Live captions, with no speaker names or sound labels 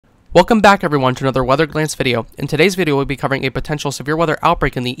Welcome back everyone to another Weather Glance video. In today's video we'll be covering a potential severe weather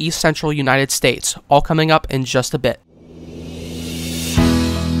outbreak in the east central United States, all coming up in just a bit.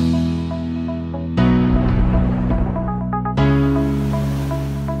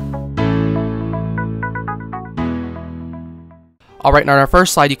 Alright, now on our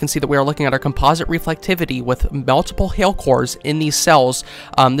first slide, you can see that we are looking at our composite reflectivity with multiple hail cores in these cells.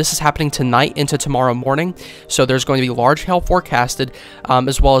 This is happening tonight into tomorrow morning, so there's going to be large hail forecasted,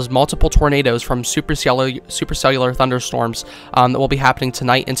 as well as multiple tornadoes from supercellular thunderstorms that will be happening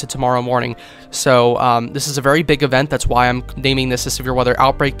tonight into tomorrow morning. So this is a very big event. That's why I'm naming this a severe weather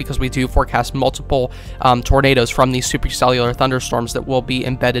outbreak, because we do forecast multiple tornadoes from these supercellular thunderstorms that will be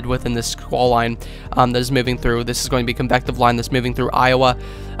embedded within this squall line that is moving through. This is going to be a convective line that's moving through Iowa,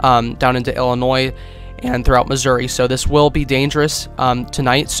 down into Illinois, and throughout Missouri. So this will be dangerous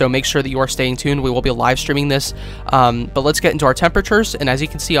tonight, so make sure that you are staying tuned. We will be live streaming this, but let's get into our temperatures. And as you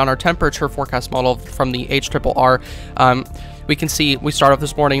can see on our temperature forecast model from the HRRR, we can see we start off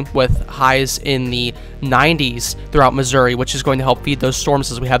this morning with highs in the 90s throughout Missouri, which is going to help feed those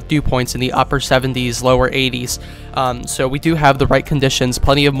storms as we have dew points in the upper 70s, lower 80s. So we do have the right conditions,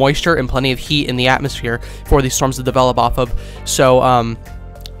 plenty of moisture and plenty of heat in the atmosphere for these storms to develop off of. So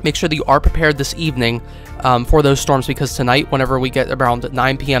make sure that you are prepared this evening for those storms, because tonight, whenever we get around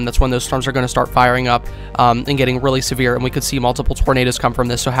 9 p.m., that's when those storms are going to start firing up and getting really severe, and we could see multiple tornadoes come from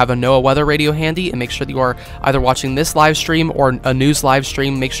this. So have a NOAA weather radio handy, and make sure that you are either watching this live stream or a news live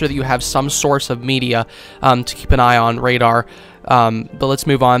stream. Make sure that you have some source of media to keep an eye on radar. But let's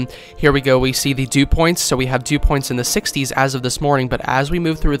move on. Here we go. We see the dew points. So we have dew points in the 60s as of this morning, but as we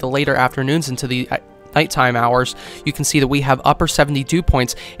move through the later afternoons into the nighttime hours, you can see that we have upper 70 dew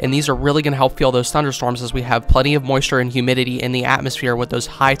points, and these are really going to help fuel those thunderstorms as we have plenty of moisture and humidity in the atmosphere with those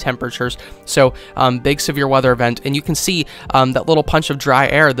high temperatures. So big severe weather event, and you can see that little punch of dry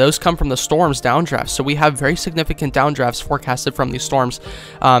air, those come from the storms downdrafts. So we have very significant downdrafts forecasted from these storms.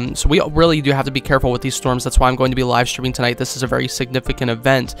 So we really do have to be careful with these storms. That's why I'm going to be live streaming tonight. This is a very significant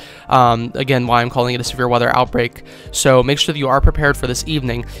event. Again, why I'm calling it a severe weather outbreak. So make sure that you are prepared for this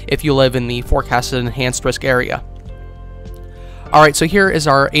evening if you live in the forecasted enhanced risk area. Alright, so here is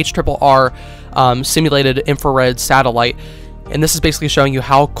our HRRR simulated infrared satellite, and this is basically showing you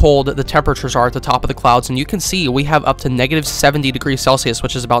how cold the temperatures are at the top of the clouds. And you can see we have up to negative 70 degrees Celsius,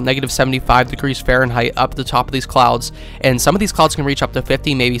 which is about negative 75 degrees Fahrenheit up at the top of these clouds, and some of these clouds can reach up to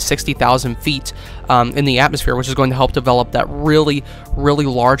 50, maybe 60,000 feet in the atmosphere, which is going to help develop that really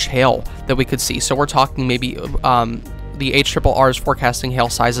large hail that we could see. So we're talking maybe the HRRR is forecasting hail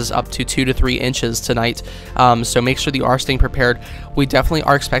sizes up to 2 to 3 inches tonight, so make sure that you are staying prepared. We definitely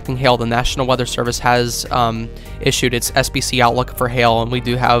are expecting hail. The National Weather Service has issued its SBC outlook for hail, and we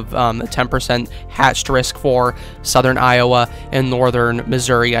do have a 10% hatched risk for southern Iowa and northern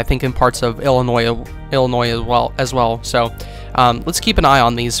Missouri, I think in parts of Illinois as well. So let's keep an eye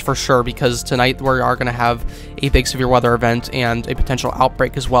on these for sure, because tonight we are going to have a big severe weather event and a potential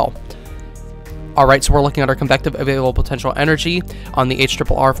outbreak as well. Alright, so we're looking at our convective available potential energy on the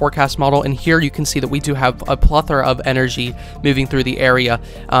HRRR forecast model, and here you can see that we do have a plethora of energy moving through the area.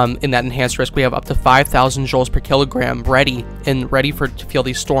 In that enhanced risk, we have up to 5,000 joules per kilogram ready to feel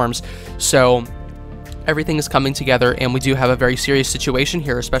these storms. So everything is coming together, and we do have a very serious situation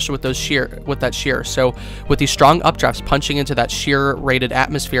here, especially with that shear. So with these strong updrafts punching into that shear rated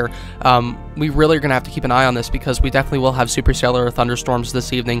atmosphere, we really are going to have to keep an eye on this, because we definitely will have supercellular thunderstorms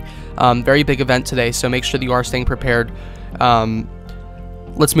this evening. Very big event today, so make sure that you are staying prepared.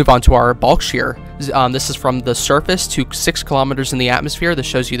 Let's move on to our bulk shear. This is from the surface to 6 kilometers in the atmosphere. This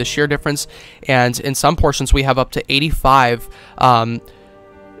shows you the shear difference, and in some portions we have up to 85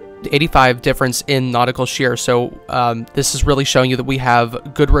 difference in nautical shear. So this is really showing you that we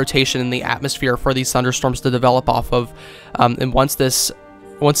have good rotation in the atmosphere for these thunderstorms to develop off of, and once these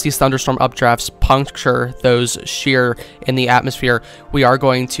thunderstorm updrafts puncture those shear in the atmosphere, we are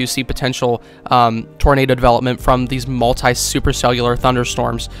going to see potential tornado development from these multi-supercellular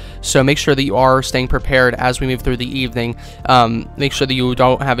thunderstorms. So make sure that you are staying prepared as we move through the evening. Make sure that you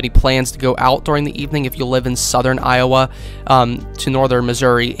don't have any plans to go out during the evening if you live in southern Iowa to northern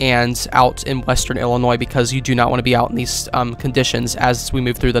Missouri and out in western Illinois, because you do not want to be out in these conditions as we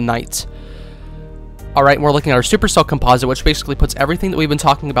move through the night. Alright, we're looking at our supercell composite, which basically puts everything that we've been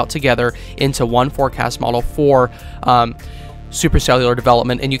talking about together into one forecast model for supercellular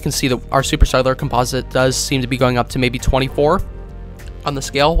development. And you can see that our supercellular composite does seem to be going up to maybe 24 on the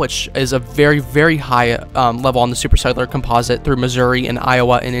scale, which is a very high level on the supercellular composite through Missouri and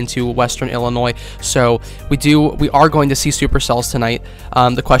Iowa and into western Illinois. So we are going to see supercells tonight.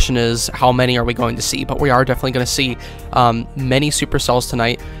 The question is, how many are we going to see? But we are definitely going to see many supercells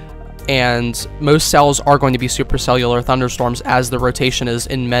tonight. and most cells are going to be supercellular thunderstorms, as the rotation is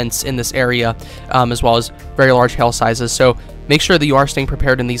immense in this area, as well as very large hail sizes. So make sure that you are staying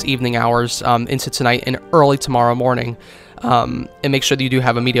prepared in these evening hours into tonight and early tomorrow morning. And make sure that you do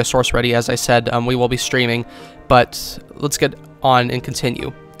have a media source ready. As I said, we will be streaming, but let's get on and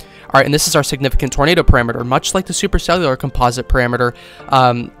continue. All right, and this is our significant tornado parameter. Much like the supercellular composite parameter,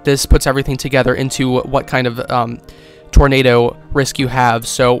 this puts everything together into what kind of tornado risk you have.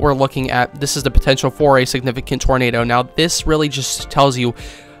 So we're looking at, this is the potential for a significant tornado. Now, this really just tells you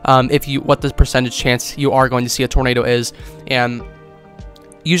what the percentage chance you are going to see a tornado is, and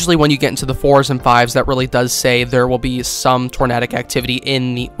usually when you get into the 4s and 5s, that really does say there will be some tornadic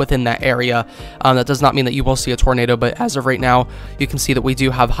activity within that area. That does not mean that you will see a tornado, but as of right now, you can see that we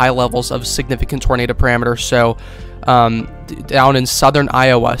do have high levels of significant tornado parameter. So down in southern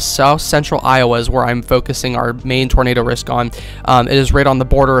Iowa, south central Iowa is where I'm focusing our main tornado risk on. It is right on the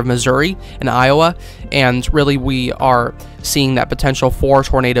border of Missouri and Iowa, and really we are seeing that potential for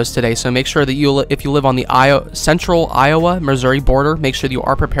tornadoes today. So make sure that if you live on the central Iowa Missouri border, make sure that you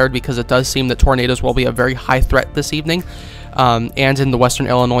are prepared, because it does seem that tornadoes will be a very high threat this evening. And in the western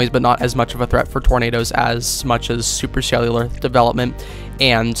Illinois, but not as much of a threat for tornadoes as much as supercellular development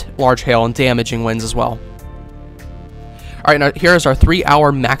and large hail and damaging winds as well. All right, now here is our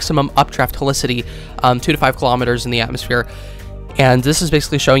 3-hour maximum updraft helicity, 2 to 5 kilometers in the atmosphere. And this is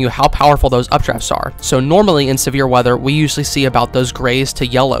basically showing you how powerful those updrafts are. So normally in severe weather, we usually see about those grays to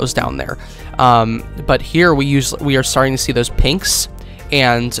yellows down there. But here we are starting to see those pinks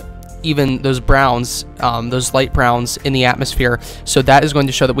and even those browns, those light browns in the atmosphere. So that is going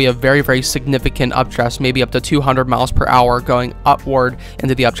to show that we have very, very significant updrafts, maybe up to 200 miles per hour going upward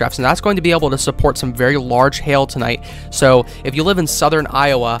into the updrafts. And that's going to be able to support some very large hail tonight. So if you live in southern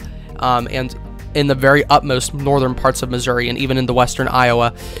Iowa and in the very utmost northern parts of Missouri and even in the western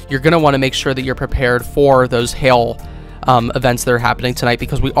Iowa, you're going to want to make sure that you're prepared for those hail events that are happening tonight,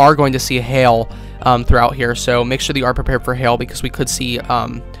 because we are going to see hail throughout here. So make sure that you are prepared for hail, because we could see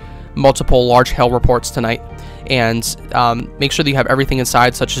multiple large hail reports tonight. And make sure that you have everything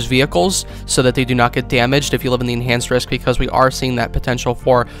inside, such as vehicles, so that they do not get damaged if you live in the enhanced risk, because we are seeing that potential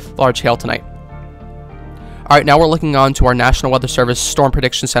for large hail tonight. All right, now we're looking on to our National Weather Service Storm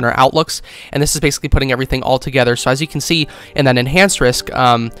Prediction Center outlooks, and this is basically putting everything all together. So as you can see in that enhanced risk,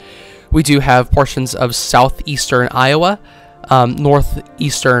 we do have portions of southeastern Iowa,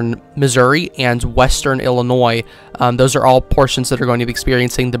 northeastern Missouri, and western Illinois. Those are all portions that are going to be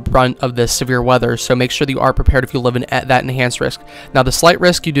experiencing the brunt of this severe weather, so make sure that you are prepared if you live in that enhanced risk. Now, the slight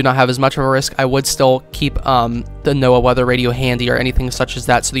risk, you do not have as much of a risk. I would still keep the NOAA weather radio handy or anything such as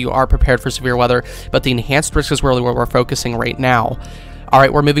that, so that you are prepared for severe weather, but the enhanced risk is really where we're focusing right now. All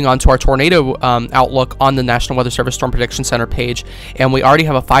right, we're moving on to our tornado outlook on the National Weather Service Storm Prediction Center page, and we already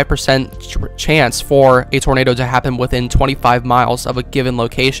have a 5% chance for a tornado to happen within 25 miles of a given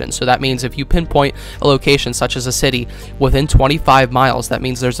location. So that means if you pinpoint a location such as a city within 25 miles, that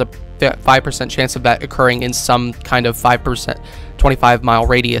means there's a 5% chance of that occurring in some kind of 25-mile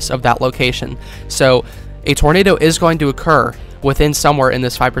radius of that location. So a tornado is going to occur within somewhere in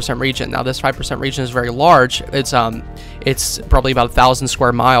this 5% region. Now, this 5% region is very large. It's probably about 1,000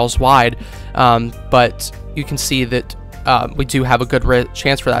 square miles wide, but you can see that we do have a good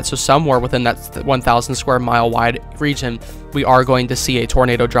chance for that. So somewhere within that 1,000 square mile wide region, we are going to see a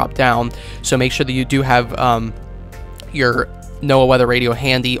tornado drop down. So make sure that you do have your NOAA weather radio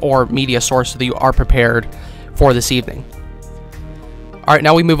handy or media source so that you are prepared for this evening. All right,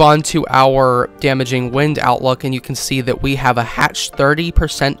 now we move on to our damaging wind outlook, and you can see that we have a hatched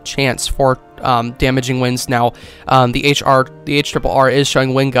 30% chance for damaging winds. Now, the HRRR is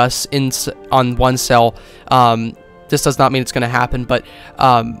showing wind gusts on one cell. This does not mean it's going to happen, but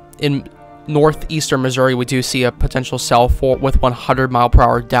in northeastern Missouri, we do see a potential cell with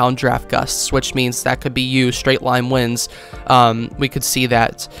 100-mile-per-hour downdraft gusts, which means that could be you, straight line winds. We could see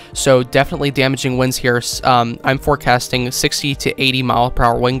that. So definitely damaging winds here. I'm forecasting 60 to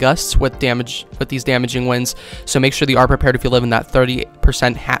 80-mile-per-hour wind gusts with these damaging winds. So make sure that you are prepared if you live in that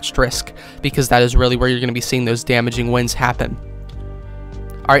 30% hatched risk, because that is really where you're going to be seeing those damaging winds happen.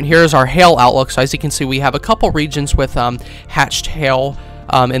 All right, and here's our hail outlook. So as you can see, we have a couple regions with hatched hail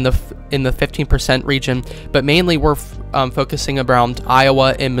in the 15% region, but mainly we're focusing around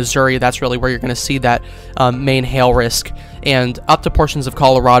Iowa and Missouri. That's really where you're going to see that main hail risk, and up to portions of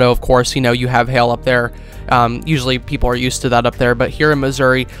Colorado. Of course, you know, you have hail up there. Usually people are used to that up there, but here in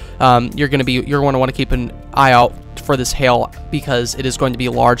Missouri, you're going to want to keep an eye out for this hail, because it is going to be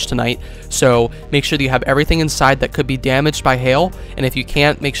large tonight. So make sure that you have everything inside that could be damaged by hail, and if you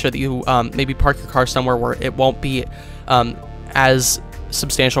can't, make sure that you maybe park your car somewhere where it won't be as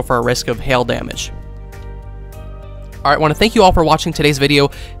substantial for a risk of hail damage. Alright, I want to thank you all for watching today's video.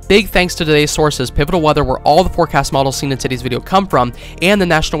 Big thanks to today's sources, Pivotal Weather, where all the forecast models seen in today's video come from, and the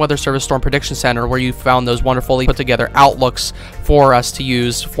National Weather Service Storm Prediction Center, where you found those wonderfully put together outlooks for us to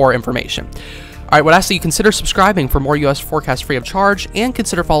use for information. Alright, would ask that you consider subscribing for more U.S. forecasts free of charge, and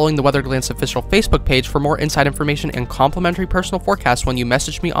consider following the Weather Glance official Facebook page for more inside information and complimentary personal forecasts when you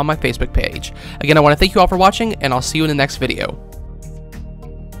message me on my Facebook page. Again, I want to thank you all for watching, and I'll see you in the next video.